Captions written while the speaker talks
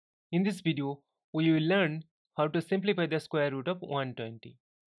In this video, we will learn how to simplify the square root of 120.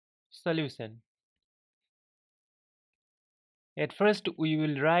 Solution. At first, we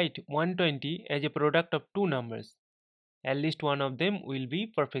will write 120 as a product of two numbers. At least one of them will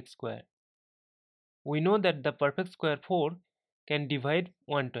be perfect square. We know that the perfect square 4 can divide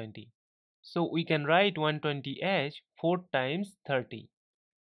 120. So we can write 120 as 4 times 30.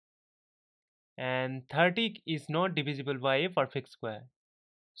 And 30 is not divisible by a perfect square.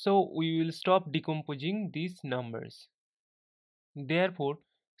 So we will stop decomposing these numbers. Therefore,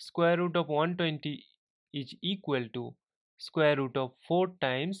 square root of 120 is equal to square root of 4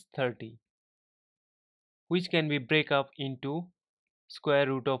 times 30, which can be break up into square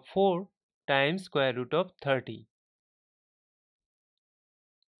root of 4 times square root of 30.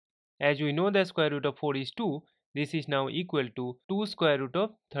 As we know the square root of 4 is 2, this is now equal to 2 square root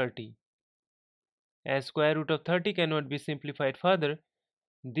of 30. As square root of 30 cannot be simplified further,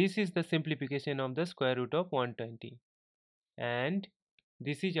 this is the simplification of the square root of 120. And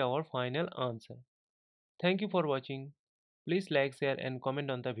this is our final answer. Thank you for watching. Please like, share and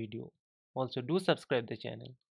comment on the video. Also do subscribe the channel.